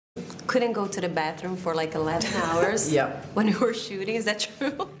couldn't go to the bathroom for like 11 hours Yeah. when we were shooting. Is that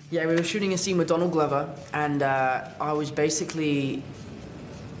true? Yeah, we were shooting a scene with Donald Glover, and I was basically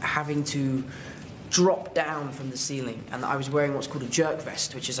having to drop down from the ceiling, and I was wearing what's called a jerk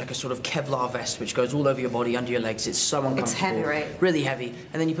vest, which is like a sort of Kevlar vest which goes all over your body, under your legs. It's so uncomfortable. It's heavy, right? Really heavy.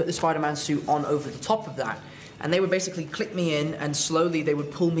 And then you put the Spider-Man suit on over the top of that, and they would basically click me in, and slowly they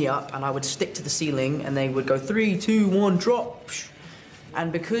would pull me up, and I would stick to the ceiling, and they would go 3, 2, 1, drop.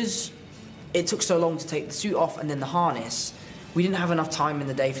 And because it took so long to take the suit off and then the harness, we didn't have enough time in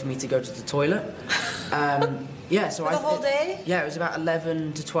the day for me to go to the toilet. Yeah, so the whole day? Yeah, it was about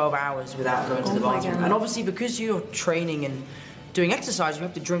 11 to 12 hours without going to the bathroom. And obviously, because you're training and doing exercise, you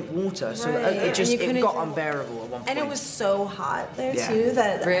have to drink water. So it got unbearable at one point. And it was so hot there Yeah. too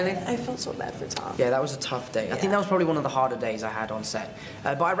that Really? I felt so bad for Tom. Yeah, that was a tough day. I think that was probably one of the harder days I had on set.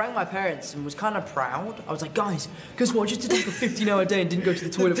 But I rang my parents and was kind of proud. I was like, guys, guess what? I just did like a 15-hour day and didn't go to the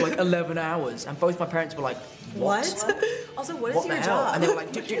toilet for like 11 hours. And both my parents were like, what? Also, what is What the your hell? job? And they were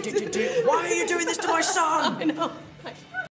like, why are you doing this to my son? I know.